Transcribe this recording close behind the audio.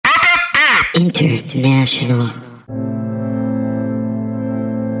International.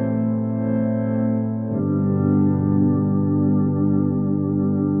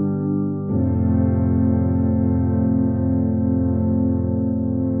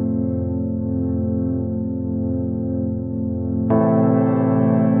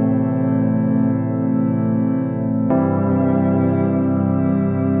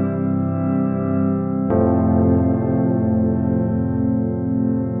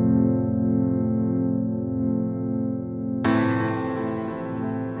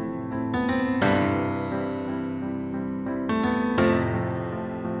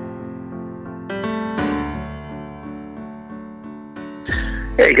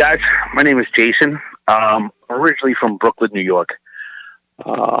 Hey guys, my name is Jason. I'm originally from Brooklyn, New York.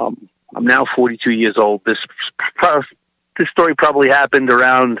 I'm now 42 years old. This story probably happened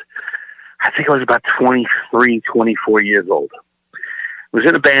around, I think I was about 23, 24 years old. I was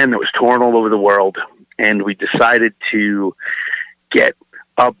in a band that was touring all over the world, and we decided to get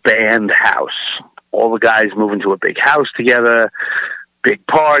a band house. All the guys move into a big house together, big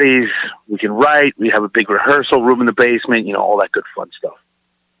parties, we can write, we have a big rehearsal room in the basement, all that good fun stuff.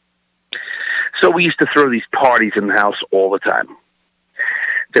 So we used to throw these parties in the house all the time.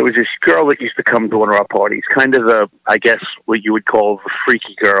 There was this girl that used to come to one of our parties, kind of I guess what you would call the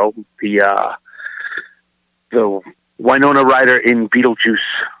freaky girl, the Winona Ryder in Beetlejuice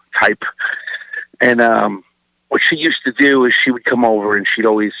type. And what she used to do is she would come over and she'd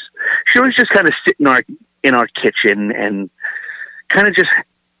always just kind of sit in our kitchen and kind of just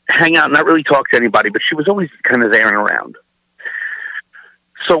hang out, not really talk to anybody, but she was always kind of there and around.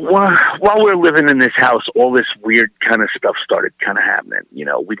 So while we were living in this house, all this weird kind of stuff started kind of happening.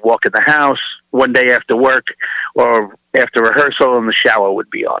 We'd walk in the house one day after work or after rehearsal and the shower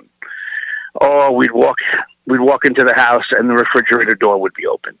would be on. Or we'd walk into the house and the refrigerator door would be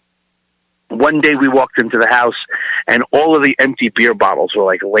open. One day we walked into the house and all of the empty beer bottles were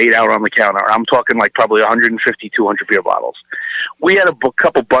like laid out on the counter. I'm talking like probably 150, 200 beer bottles. We had a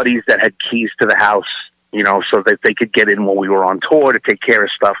couple buddies that had keys to the house, so that they could get in when we were on tour to take care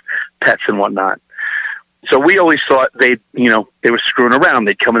of stuff, pets and whatnot. So we always thought they were screwing around.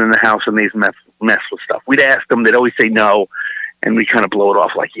 They'd come in the house and they'd mess with stuff. We'd ask them, they'd always say no, and we kind of blow it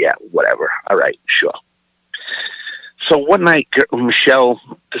off like, yeah, whatever. All right, sure. So one night, Michelle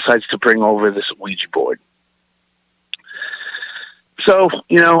decides to bring over this Ouija board. So,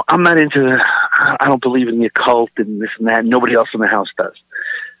 I'm not I don't believe in the occult and this and that. Nobody else in the house does.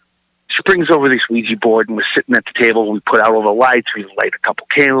 She brings over this Ouija board, and we're sitting at the table. We put out all the lights. We light a couple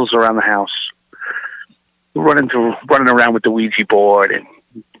candles around the house. We're running around with the Ouija board, and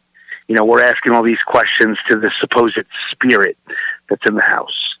we're asking all these questions to the supposed spirit that's in the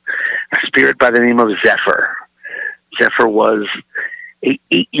house. A spirit by the name of Zephyr. Zephyr was an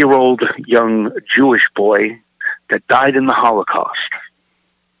 8-year-old young Jewish boy that died in the Holocaust.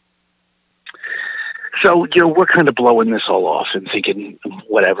 So, we're kind of blowing this all off and thinking,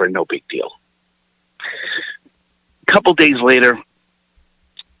 whatever, no big deal. A couple days later,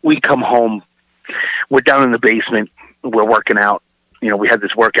 we come home. We're down in the basement. We're working out. We had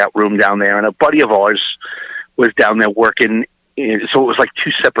this workout room down there, and a buddy of ours was down there working. So it was like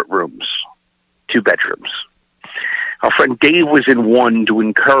 2 separate rooms, 2 bedrooms. Our friend Dave was in one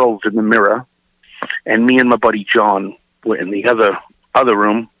doing curls in the mirror, and me and my buddy John were in the other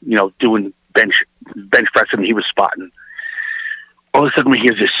room, doing bench press, and he was spotting. All of a sudden we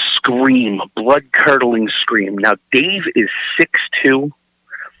hear this scream, blood-curdling scream. Now, Dave is 6'2",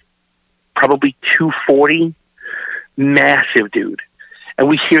 probably 240, massive dude. And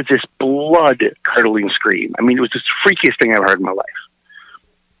we hear this blood-curdling scream. I mean, it was the freakiest thing I've heard in my life.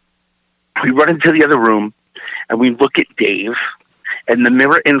 We run into the other room, and we look at Dave, and the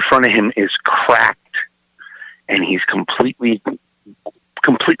mirror in front of him is cracked, and he's completely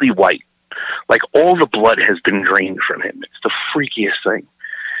white. Like all the blood has been drained from him. It's the freakiest thing.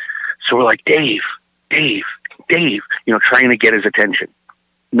 So we're like, Dave, trying to get his attention.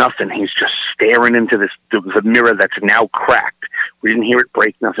 Nothing. He's just staring into the mirror that's now cracked. We didn't hear it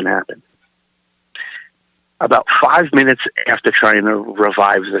break. Nothing happened. About 5 minutes after trying to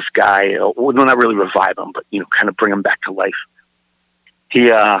revive this guy, well, not really revive him, but, kind of bring him back to life. He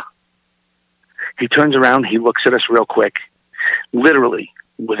turns around. He looks at us real quick. Literally,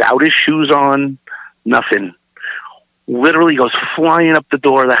 without his shoes on, nothing, literally goes flying up the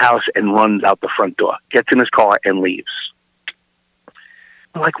door of the house and runs out the front door, gets in his car and leaves.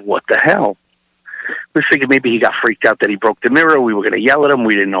 We're like, what the hell? We figured maybe he got freaked out that he broke the mirror. We were going to yell at him.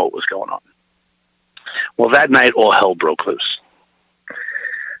 We didn't know what was going on. Well, that night, all hell broke loose.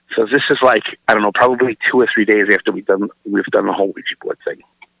 So this is like, I don't know, probably 2 or 3 days after we've done the whole Ouija board thing.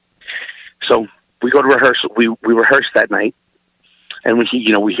 So we go to rehearsal. We rehearse that night, and we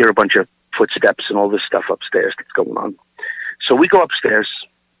hear a bunch of footsteps and all this stuff upstairs that's going on. So we go upstairs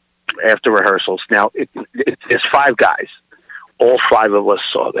after rehearsals. Now there's 5 guys. All 5 of us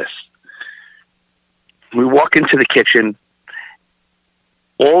saw this. We walk into the kitchen.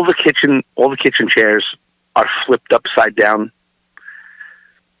 All the kitchen chairs are flipped upside down.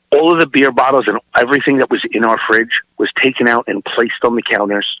 All of the beer bottles and everything that was in our fridge was taken out and placed on the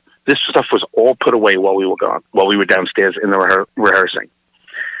counters. This stuff was all put away while we were gone, while we were downstairs in the rehearsing.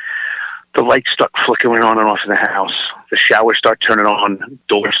 The lights start flickering on and off in the house. The showers start turning on.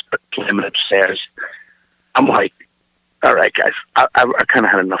 Doors start slamming upstairs. I'm like, all right, guys, I kind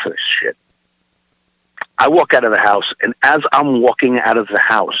of had enough of this shit. I walk out of the house, and as I'm walking out of the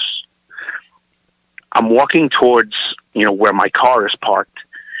house, I'm walking towards, where my car is parked.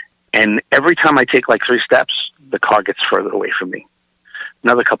 And every time I take like 3 steps, the car gets further away from me.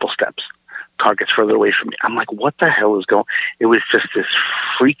 Another couple steps, car gets further away from me. I'm like, what the hell is going on? It was just this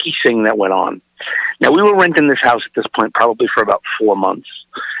freaky thing that went on. Now, we were renting this house at this point probably for about 4 months.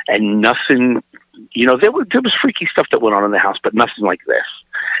 And nothing, there was freaky stuff that went on in the house, but nothing like this.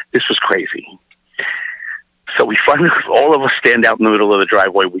 This was crazy. So we finally, all of us stand out in the middle of the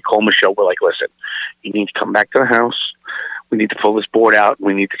driveway. We call Michelle. We're like, listen, you need to come back to the house. We need to pull this board out.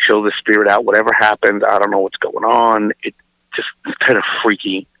 We need to chill this spirit out. Whatever happened, I don't know what's going on. It just kind of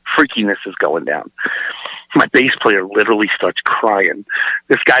freakiness is going down. My bass player literally starts crying.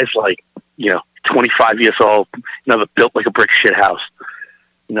 This guy's like, 25 years old, built like a brick shit house.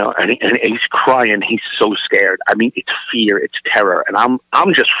 And he's crying. He's so scared. I mean, it's fear, it's terror, and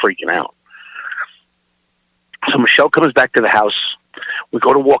I'm just freaking out. So Michelle comes back to the house. We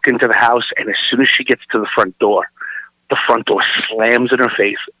go to walk into the house, and as soon as she gets to the front door slams in her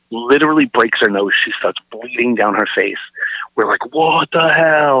face, literally breaks her nose. She starts bleeding down her face. We're like, what the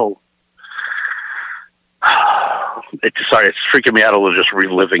hell? It's freaking me out a little just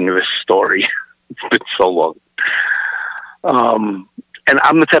reliving this story. It's been so long. And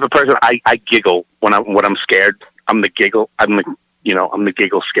I'm the type of person, I giggle when I'm scared. I'm the giggle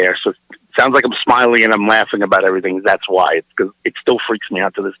scare. So it sounds like I'm smiling and I'm laughing about everything. That's why. It's because it still freaks me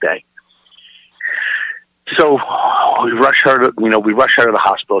out to this day. So we rush her to the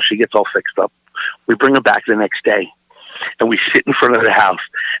hospital. She gets all fixed up. We bring her back the next day, and we sit in front of the house,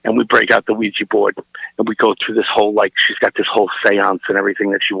 and we break out the Ouija board, and we go through this whole, she's got this whole seance and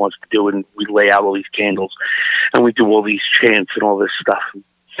everything that she wants to do, and we lay out all these candles, and we do all these chants and all this stuff.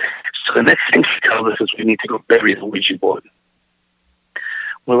 So the next thing she tells us is we need to go bury the Ouija board.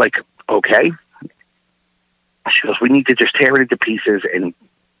 We're like, okay. She goes, we need to just tear it into pieces and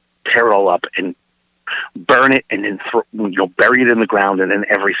tear it all up and burn it and then bury it in the ground, and then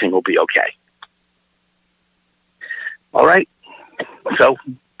everything will be okay. All right. So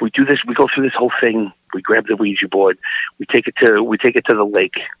we do this. We go through this whole thing. We grab the Ouija board. We take it to the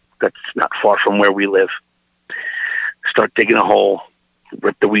lake that's not far from where we live. Start digging a hole.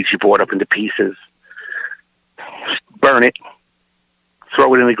 Rip the Ouija board up into pieces. Burn it.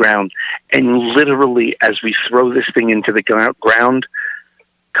 Throw it in the ground. And literally, as we throw this thing into the ground,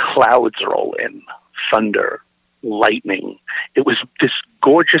 clouds roll in. Thunder, lightning. It was this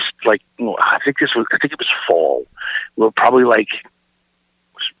gorgeous, I think it was fall. We were probably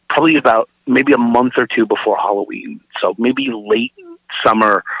about maybe a month or 2 before Halloween. So maybe late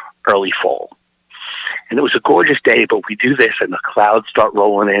summer, early fall. And it was a gorgeous day, but we do this and the clouds start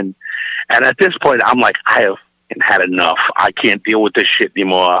rolling in. And at this point, I'm like, I have had enough. I can't deal with this shit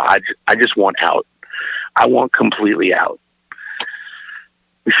anymore. I just want out. I want completely out.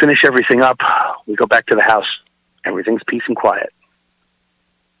 We finish everything up. We go back to the house. Everything's peace and quiet.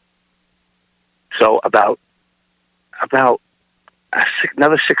 So about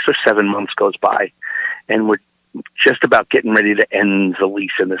another 6 or 7 months goes by, and we're just about getting ready to end the lease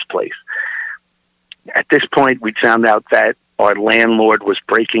in this place. At this point, we found out that our landlord was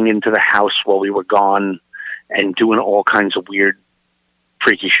breaking into the house while we were gone and doing all kinds of weird,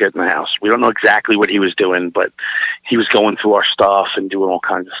 freaky shit in the house. We don't know exactly what he was doing, but he was going through our stuff and doing all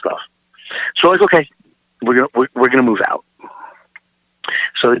kinds of stuff. So we're like, okay, we're gonna move out.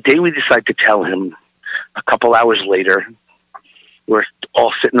 So the day we decide to tell him, a couple hours later, we're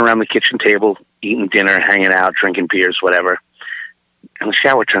all sitting around the kitchen table, eating dinner, hanging out, drinking beers, whatever. And the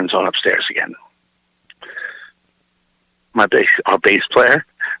shower turns on upstairs again. Our bass player,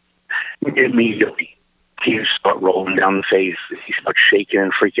 immediately, tears start rolling down the face. He starts shaking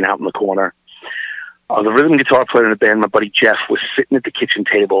and freaking out in the corner. The rhythm guitar player in the band, my buddy Jeff, was sitting at the kitchen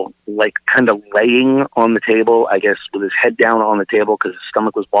table, kind of laying on the table, I guess, with his head down on the table because his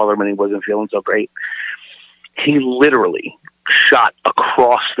stomach was bothering him and he wasn't feeling so great. He literally shot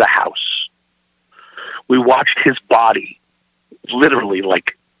across the house We watched his body literally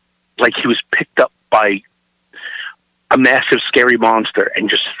like he was picked up by a massive scary monster and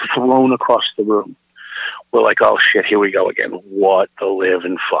just thrown across the room. We're like, oh shit, here we go again. What the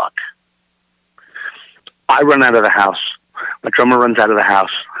living fuck. I run out of the house. My drummer runs out of the house.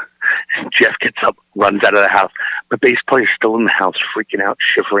 Jeff gets up, runs out of the house. My bass player's still in the house, freaking out,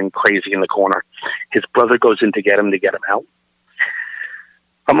 shivering, crazy in the corner. His brother goes in to get him out.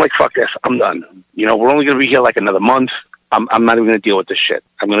 I'm like, fuck this. I'm done. You know, we're only going to be here like another month. I'm not even going to deal with this shit.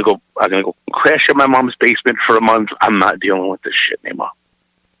 I'm going to go crash in my mom's basement for a month. I'm not dealing with this shit anymore.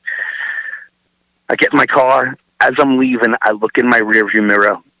 I get in my car. As I'm leaving, I look in my rearview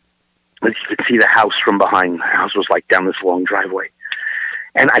mirror. You could see the house from behind. The house was like down this long driveway.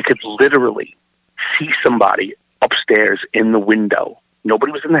 And I could literally see somebody upstairs in the window.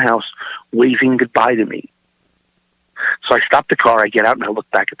 Nobody was in the house, waving goodbye to me. So I stop the car. I get out and I look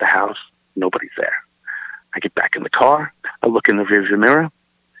back at the house. Nobody's there. I get back in the car. I look in the rearview mirror.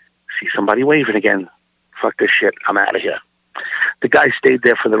 See somebody waving again. Fuck this shit. I'm out of here. The guy stayed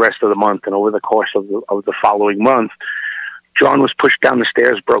there for the rest of the month, and over the course of the following month, John was pushed down the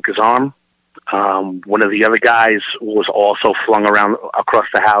stairs, broke his arm. One of the other guys was also flung around across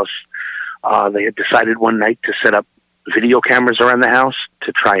the house. They had decided one night to set up video cameras around the house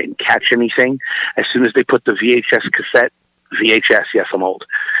to try and catch anything. As soon as they put the VHS, yes, I'm old.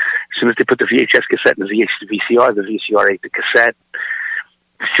 As soon as they put the VHS cassette in the VCR, the VCR ate the cassette.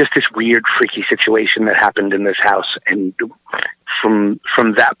 It's just this weird, freaky situation that happened in this house. And from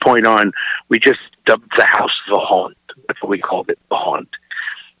that point on, we just dubbed the house The Haunt. That's what we called it, The Haunt.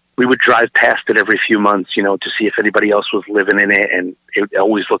 We would drive past it every few months, you know, to see if anybody else was living in it, and it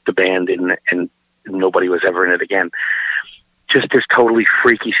always looked abandoned, and nobody was ever in it again. Just this totally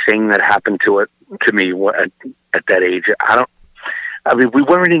freaky thing that happened to me at that age. We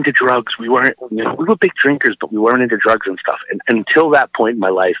weren't into drugs. We were big drinkers, but we weren't into drugs and stuff. And until that point in my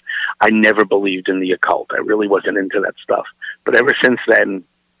life, I never believed in the occult. I really wasn't into that stuff. But ever since then,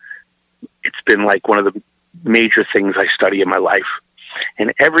 it's been like one of the major things I study in my life.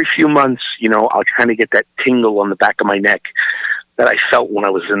 And every few months, you know, I'll kind of get that tingle on the back of my neck that I felt when I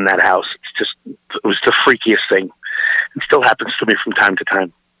was in that house. It was the freakiest thing. It still happens to me from time to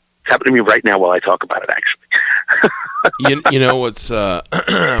time. It's happening to me right now while I talk about it, actually. you know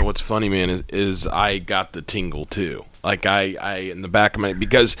what's funny, man, is I got the tingle too. Like I in the back of my,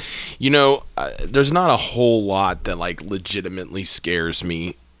 because you know there's not a whole lot that like legitimately scares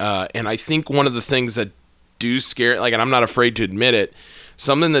me, and I think one of the things that do scare, like, and I'm not afraid to admit it,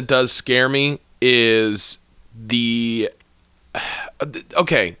 something that does scare me is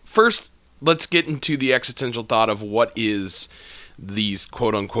okay, first let's get into the existential thought of what is these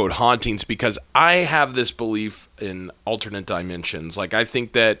quote-unquote hauntings, because I have this belief in alternate dimensions. Like, I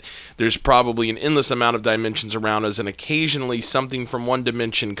think that there's probably an endless amount of dimensions around us, and occasionally something from one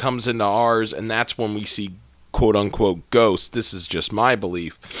dimension comes into ours, and that's when we see quote-unquote ghosts. This is just my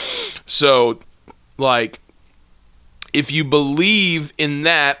belief. So, like, if you believe in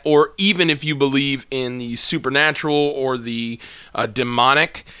that, or even if you believe in the supernatural or the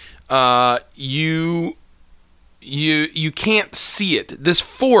demonic, you can't see it. This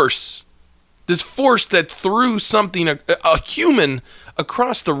force that threw something, a human,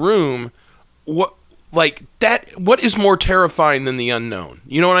 across the room, what is more terrifying than the unknown?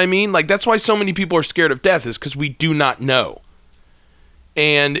 You know what I mean? Like, that's why so many people are scared of death, is because we do not know.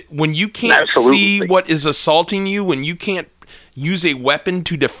 And when you can't see what is assaulting you, when you can't use a weapon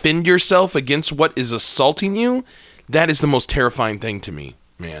to defend yourself against what is assaulting you, that is the most terrifying thing to me,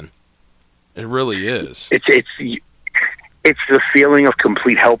 man. It really is. It's the feeling of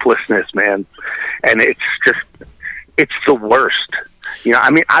complete helplessness, man. And it's the worst. You know, I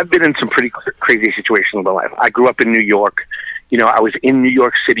mean, I've been in some pretty crazy situations in my life. I grew up in New York. You know, I was in New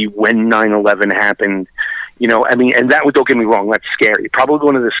York City when 9/11 happened. You know, I mean, and that would, don't get me wrong, that's scary. Probably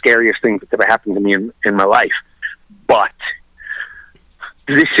one of the scariest things that's ever happened to me in my life. But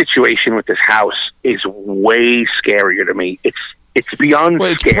this situation with this house is way scarier to me. It's beyond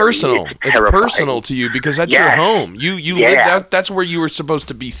scary. It's personal. It's personal to you because that's your home. You live, that's where you were supposed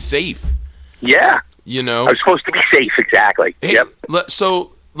to be safe. Yeah. You know? I was supposed to be safe, exactly. Hey, yep.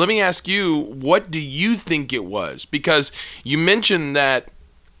 So let me ask you, what do you think it was? Because you mentioned that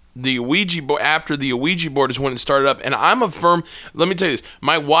the Ouija board, after the Ouija board is when it started up, and I'm a firm, let me tell you this,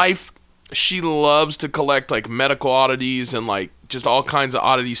 my wife, she loves to collect like medical oddities and like just all kinds of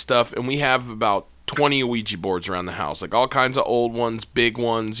oddity stuff, and we have about 20 Ouija boards around the house, like all kinds of old ones, big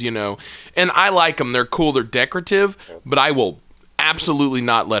ones, you know, and I like them. They're cool, they're decorative, but I will absolutely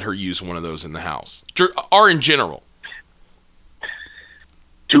not let her use one of those in the house, or in general.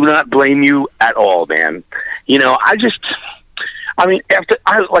 do not blame you at all, man. You know, like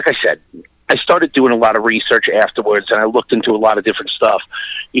I said, I started doing a lot of research afterwards, and I looked into a lot of different stuff.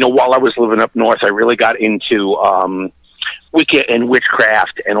 You know, while I was living up north, I really got into Wicca and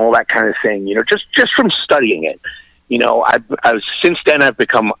witchcraft and all that kind of thing. You know, just from studying it. You know, since then I've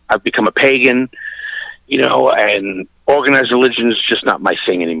become a pagan. You know, and organized religion is just not my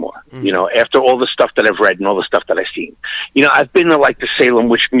thing anymore. Mm-hmm. You know, after all the stuff that I've read and all the stuff that I've seen. You know, I've been to like the Salem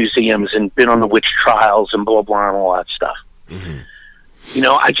witch museums and been on the witch trials and blah blah and all that stuff. Mm-hmm. You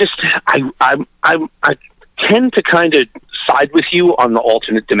know, I tend to kind of side with you on the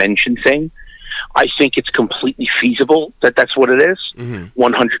alternate dimension thing. I think it's completely feasible that that's what it is,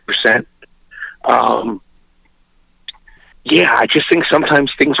 100%. Yeah, I just think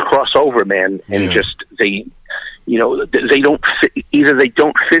sometimes things cross over, man, and they don't either they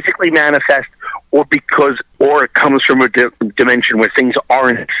don't physically manifest, or it comes from a dimension where things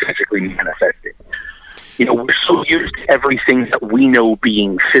aren't physically manifesting. You know, we're so used to everything that we know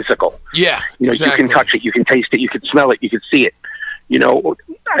being physical. Yeah, you know, exactly. You can touch it, you can taste it, you can smell it, you can see it. You know,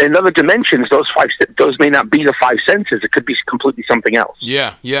 in other dimensions, those may not be the five senses. It could be completely something else.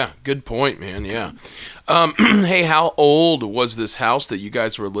 Yeah. Good point, man. Yeah. Hey, how old was this house that you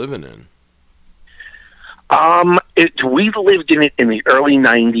guys were living in? We lived in it in the early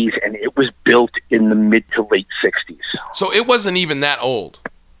 90s, and it was built in the mid to late 60s. So it wasn't even that old,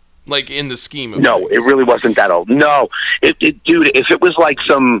 like in the scheme of No, things. It really wasn't that old. No, dude, if it was like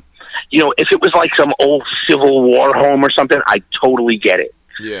some old Civil War home or something, I totally get it.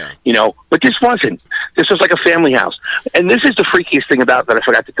 Yeah. You know, but this wasn't. This was like a family house. And this is the freakiest thing about that I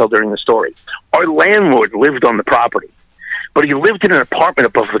forgot to tell during the story. Our landlord lived on the property, but he lived in an apartment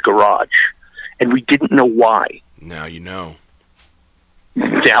above the garage, and we didn't know why. Now you know.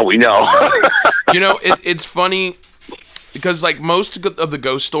 Now we know. You know, it's funny because, like, most of the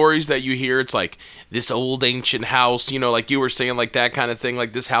ghost stories that you hear, it's like this old ancient house, you know, like you were saying, like that kind of thing.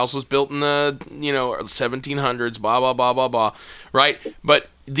 Like, this house was built in the, 1700s, blah, blah, blah, blah, blah, right? But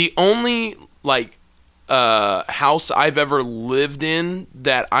the only, like, house I've ever lived in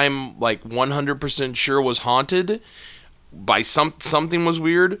that I'm, like, 100% sure was haunted by something was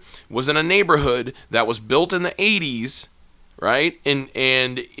weird was in a neighborhood that was built in the 80s, right? And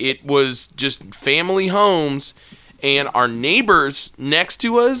it was just family homes. And our neighbors next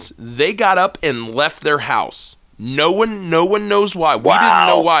to us, they got up and left their house. No one knows why. We didn't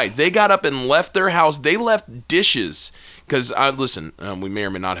know why. They got up and left their house. They left dishes. Because, we may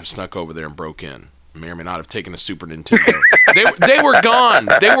or may not have snuck over there and broke in. May or may not have taken a Super Nintendo. They were gone.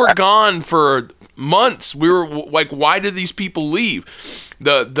 They were gone for months. We were like, why did these people leave?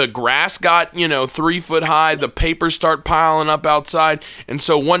 The grass got, 3 foot high. The papers start piling up outside. And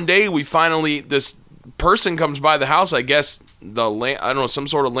so one day we finally, this person comes by the house, I guess some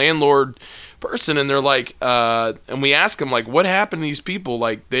sort of landlord person, and they're like, and we ask them, like, what happened to these people?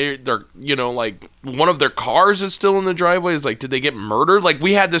 Like, they're like, one of their cars is still in the driveway. Is like, did they get murdered? Like,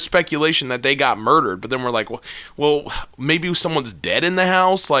 we had this speculation that they got murdered, but then we're like, well, maybe someone's dead in the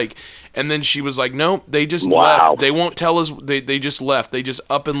house, like. And then she was like, no, they just left. They won't tell us. They just left. They just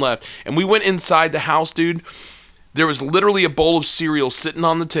up and left. And we went inside the house, dude. There was literally a bowl of cereal sitting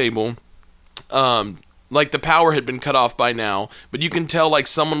on the table. Like the power had been cut off by now, but you can tell like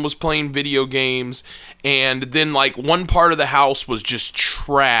someone was playing video games, and then like one part of the house was just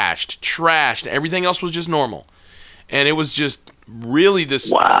trashed. Everything else was just normal. And it was just really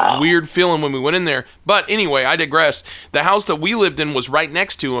this weird feeling when we went in there. But anyway, I digress. The house that we lived in was right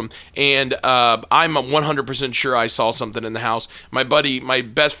next to him, and I'm 100% sure I saw something in the house. My buddy, my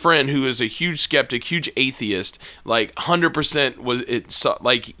best friend, who is a huge skeptic, huge atheist, like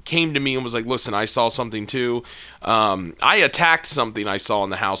 100% came to me and was like, listen, I saw something too. I attacked something I saw in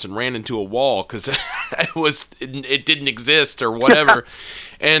the house and ran into a wall because it didn't exist or whatever.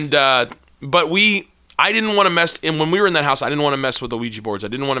 And I didn't want to mess, and when we were in that house, I didn't want to mess with the Ouija boards. I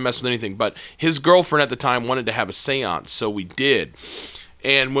didn't want to mess with anything, but his girlfriend at the time wanted to have a seance, so we did.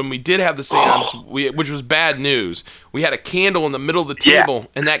 And when we did have the seance, which was bad news, we had a candle in the middle of the table,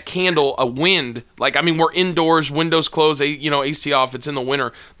 and that candle, a wind, we're indoors, windows closed, AC off, it's in the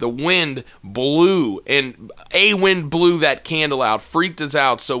winter. The wind blew, and a wind blew that candle out, freaked us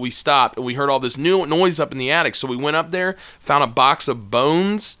out, so we stopped, and we heard all this new noise up in the attic. So we went up there, found a box of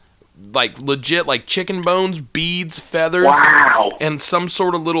bones, like legit, like chicken bones, beads, feathers, and some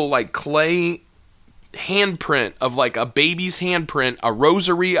sort of little like clay handprint of like a baby's handprint, a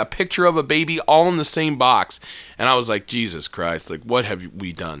rosary, a picture of a baby, all in the same box. And I was like, Jesus Christ, like, what have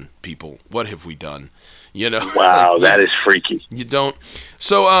we done, people? What have we done? Wow, like, that is freaky. You don't.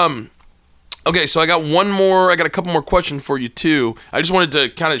 So Okay, so I got a couple more questions for you too. I just wanted to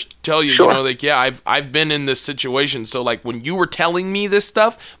kind of tell you, Sure. you know, like, yeah, I've been in this situation. So like when you were telling me this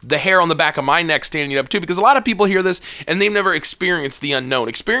stuff, the hair on the back of my neck standing up too, because a lot of people hear this and they've never experienced the unknown.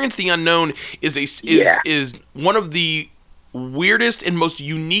 Experience the unknown is one of the weirdest and most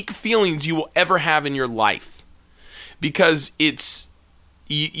unique feelings you will ever have in your life, because it's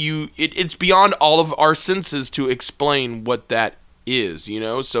beyond all of our senses to explain what that is, you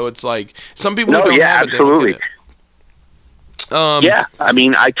know. So it's like some people who don't have it, absolutely. they don't get it. Yeah, I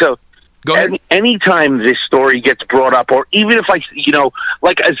mean, Go ahead. anytime this story gets brought up, or even if like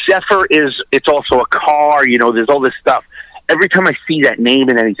a Zephyr it's also a car, there's all this stuff. Every time I see that name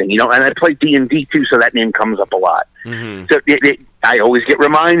and anything, and I play D&D too, so that name comes up a lot. Mm-hmm. So I always get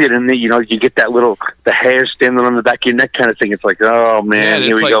reminded, and you get that the hair standing on the back of your neck kind of thing. It's like, oh man,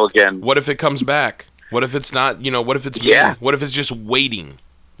 here we go again. What if it comes back? What if it's not? What if it's me? What if it's just waiting?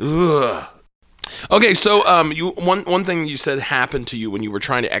 Ugh. Okay, so one thing you said happened to you when you were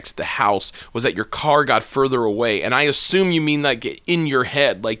trying to exit the house was that your car got further away, and I assume you mean like in your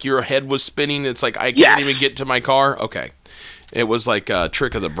head, like your head was spinning. It's like I can't even get to my car. Okay, it was like a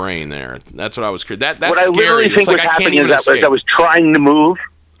trick of the brain there. That's what I was. That's what I scary. literally think was happening is that I was trying to move.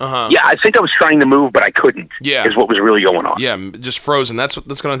 Uh-huh. Yeah, I think I was trying to move, but I couldn't. Yeah, is what was really going on. Yeah, just frozen. That's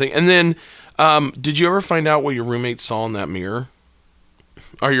kind of thing. And then, did you ever find out what your roommate saw in that mirror?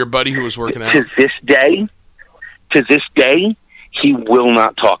 Or your buddy who was working out? To this day, he will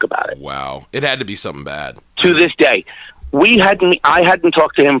not talk about it. Wow, it had to be something bad. To this day, I hadn't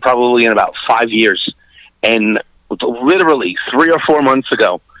talked to him probably in about 5 years, and literally 3 or 4 months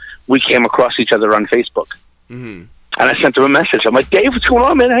ago, we came across each other on Facebook. Mm-hmm. And I sent him a message. I'm like, Dave, what's going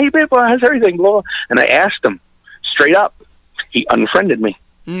on, man? Hey, babe, how's everything? Blah. And I asked him straight up. He unfriended me.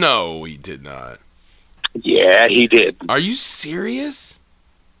 No, he did not. Yeah, he did. Are you serious?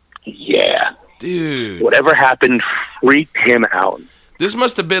 Yeah. Dude. Whatever happened freaked him out. This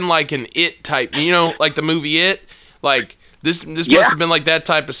must have been like an It type, like the movie It? Like, this must have been like that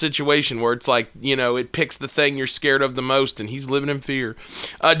type of situation where it's like, it picks the thing you're scared of the most, and he's living in fear.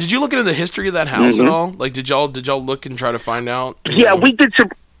 Did you look into the history of that house at all? Like, did y'all look and try to find out? Yeah, we did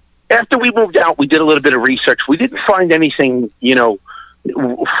some. After we moved out, we did a little bit of research. We didn't find anything,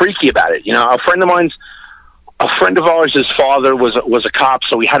 freaky about it. A friend of ours, his father was a cop,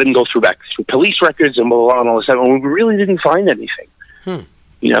 so we had him go through police records and blah, blah, blah, and all this stuff, and we really didn't find anything. It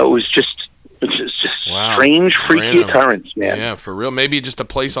was just wow. Strange, freaky occurrence, man. Yeah, for real. Maybe just a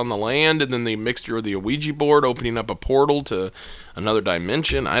place on the land, and then the mixture of the Ouija board opening up a portal to another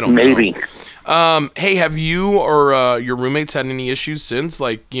dimension. I don't know. Maybe. Hey, have you or your roommates had any issues since,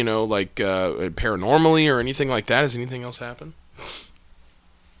 paranormally or anything like that? Has anything else happened?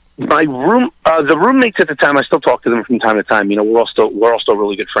 My the roommates at the time, I still talk to them from time to time. We're all still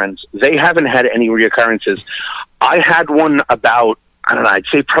really good friends. They haven't had any reoccurrences. I had one about, I don't know, I'd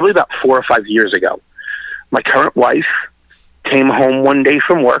say probably about 4 or 5 years ago. My current wife came home one day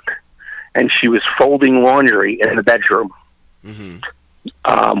from work, and she was folding laundry in the bedroom.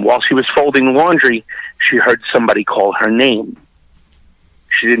 Mm-hmm. While she was folding laundry, she heard somebody call her name.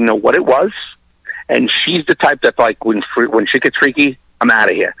 She didn't know what it was, and she's the type that's like, when shit gets freaky, I'm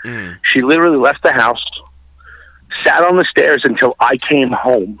out of here. Mm. She literally left the house, sat on the stairs until I came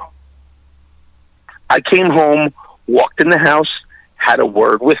home. I came home, walked in the house, had a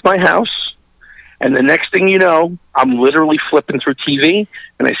word with my house, and the next thing you know, I'm literally flipping through TV,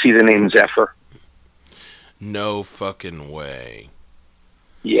 and I see the name Zephyr. No fucking way.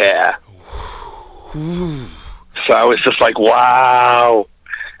 Yeah. So I was just like, wow.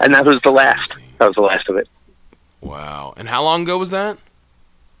 And that was the last. That was the last of it. Wow. And how long ago was that?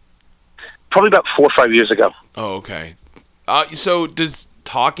 Probably about 4 or 5 years ago. Oh, okay. So does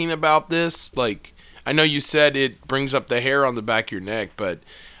talking about this, like, I know you said it brings up the hair on the back of your neck, but,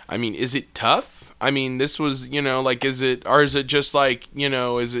 I mean, is it tough? I mean, this was, is it just like,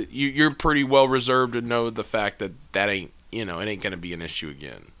 is it, you're pretty well reserved to know the fact that ain't, it ain't going to be an issue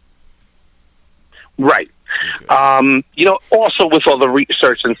again. Right. Okay. Also with all the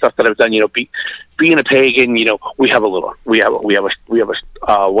research and stuff that I've done, being a pagan, we have a what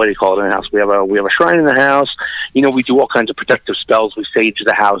do you call it in the house? We have a shrine in the house. We do all kinds of protective spells. We sage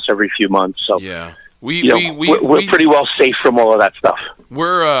the house every few months. So yeah, we're pretty well safe from all of that stuff.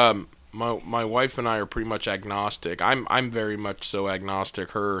 We're my wife and I are pretty much agnostic. I'm very much so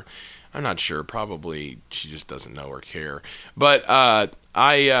agnostic. I'm not sure. Probably she just doesn't know or care. But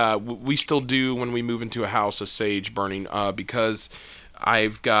we still do, when we move into a house, a sage burning, because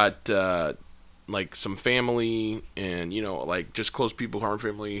I've got some family and just close people who aren't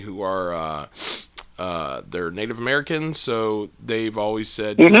family who are they're Native American, so they've always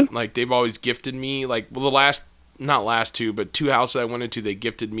said, Mm-hmm. like, they've always gifted me, like, well, not last two, but two houses I went into, they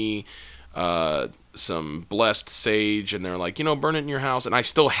gifted me some blessed sage, and they're like, burn it in your house, and I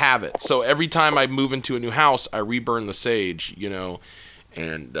still have it. So every time I move into a new house, I reburn the sage,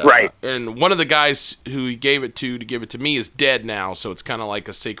 and Right. And one of the guys who he gave it to give it to me is dead now, so it's kind of like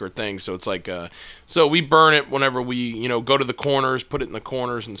a sacred thing. So it's like so we burn it whenever we go to the corners, put it in the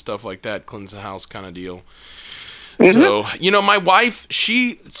corners and stuff like that, cleanse the house kind of deal. Mm-hmm. So my wife,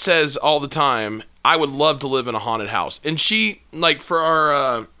 she says all the time, I would love to live in a haunted house, and she, like, for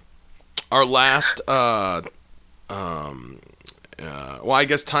our last well, I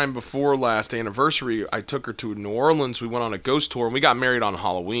guess time before last anniversary, I took her to New Orleans. We went on a ghost tour, and we got married on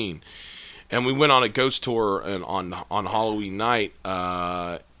Halloween. And we went on a ghost tour and on Halloween night,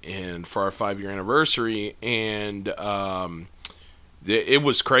 and for our 5-year anniversary, and it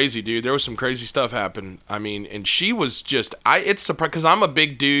was crazy, dude. There was some crazy stuff happen. I mean, and she was just, it's surprised, because I'm a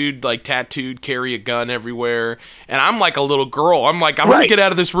big dude, like, tattooed, carry a gun everywhere, and I'm like a little girl. I'm like, I want to get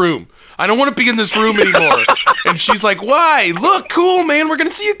out of this room. I don't want to be in this room anymore. And she's like, why? Look, cool, man. We're going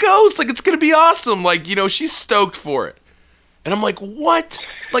to see a ghost. Like, it's going to be awesome. Like, she's stoked for it. And I'm like, what?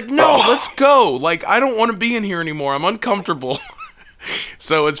 Like, no, let's go. Like, I don't want to be in here anymore. I'm uncomfortable.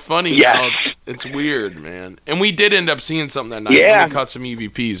 So it's funny. Yes. It's weird, man. And we did end up seeing something that night. Yeah. We caught some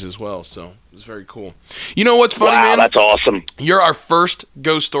EVPs as well, so it was very cool. You know what's funny, wow, man? that's awesome. You're our first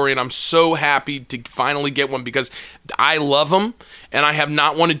ghost story, and I'm so happy to finally get one, because I love them, and I have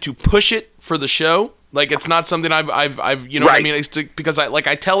not wanted to push it for the show. Like, it's not something I've what I mean? It's because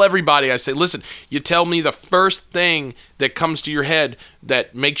I tell everybody, I say, listen, you tell me the first thing that comes to your head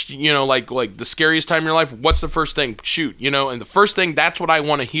that makes you, like the scariest time in your life. What's the first thing? Shoot, and the first thing, that's what I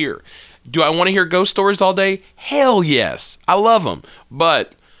want to hear. Do I want to hear ghost stories all day? Hell yes. I love them.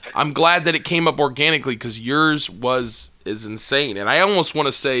 But I'm glad that it came up organically, because yours is insane. And I almost want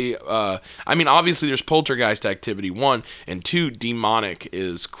to say, obviously there's poltergeist activity, 1, and 2, demonic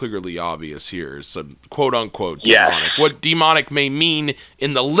is clearly obvious here. So, quote unquote, demonic. Yes. What demonic may mean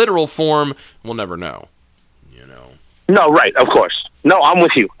in the literal form, we'll never know. No, right, of course. No, I'm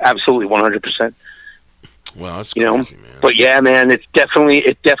with you. Absolutely, 100%. Well, that's crazy, man. But yeah, man, it definitely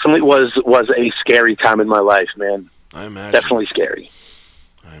was a scary time in my life, man. I imagine. Definitely scary.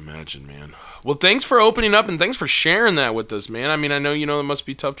 I imagine, man. Well, thanks for opening up, and thanks for sharing that with us, man. I mean, I know it must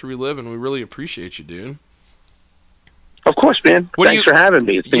be tough to relive, and we really appreciate you, dude. Of course, man. Thanks for having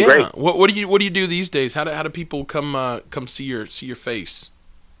me. It's been great. What do you do these days? How do people come see your face?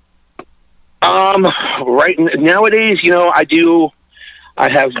 Right nowadays,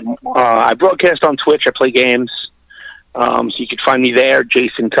 I broadcast on Twitch. I play games. So you can find me there,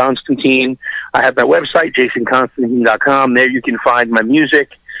 Jason Constantine. I have my website, jasonconstantine.com. There you can find my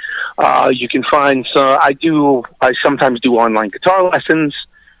music. You can find, I sometimes do online guitar lessons.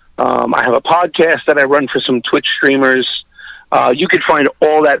 I have a podcast that I run for some Twitch streamers. You can find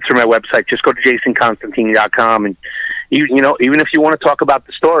all that through my website. Just go to jasonconstantine.com, and even if you want to talk about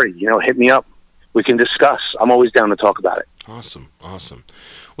the story, hit me up. We can discuss. I'm always down to talk about it. Awesome.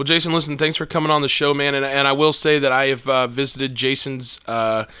 Well, Jason, listen, thanks for coming on the show, man. And I will say that I have visited Jason's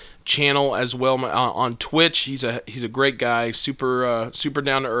channel as well on Twitch. He's a great guy, super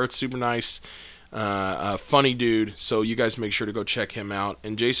down to earth, super nice, funny dude. So you guys make sure to go check him out.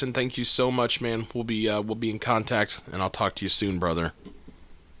 And Jason, thank you so much, man. We'll be in contact, and I'll talk to you soon, brother.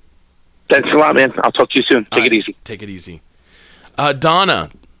 Thanks a lot, man. I'll talk to you soon. Take it easy. Take it easy.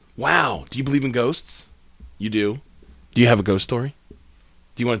 Donna, wow. Do you believe in ghosts? You do? Do you have a ghost story?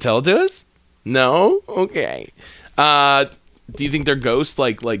 Do you want to tell it to us? No? Okay. Do you think they're ghosts,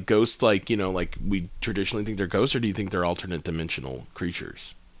 like ghosts, like we traditionally think they're ghosts, or do you think they're alternate dimensional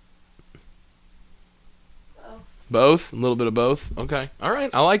creatures? Both? A little bit of both? Okay. All right.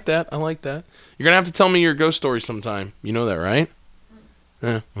 I like that. You're going to have to tell me your ghost story sometime. You know that, right?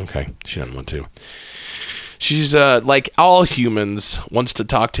 Yeah. Okay. She doesn't want to. She's, like all humans, wants to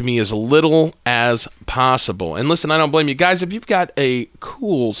talk to me as little as possible. And listen, I don't blame you. Guys, if you've got a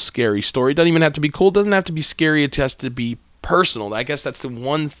cool, scary story, it doesn't even have to be cool. It doesn't have to be scary. It has to be personal. I guess that's the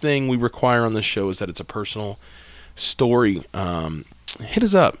one thing we require on this show, is that it's a personal story. Hit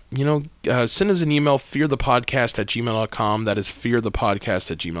us up. Send us an email, fearthepodcast@gmail.com. That is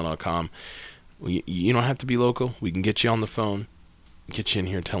fearthepodcast@gmail.com. You don't have to be local. We can get you on the phone, get you in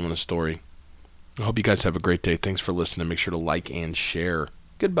here telling a story. I hope you guys have a great day. Thanks for listening. Make sure to like and share.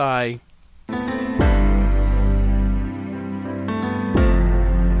 Goodbye.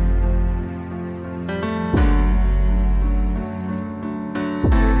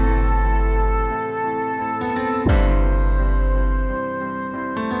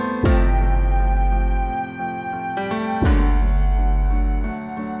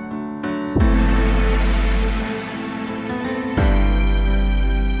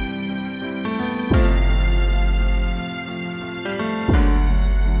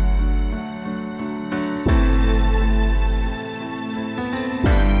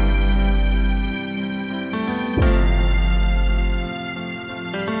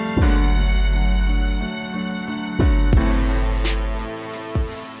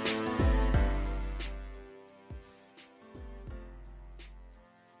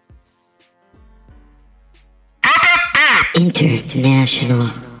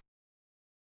 International.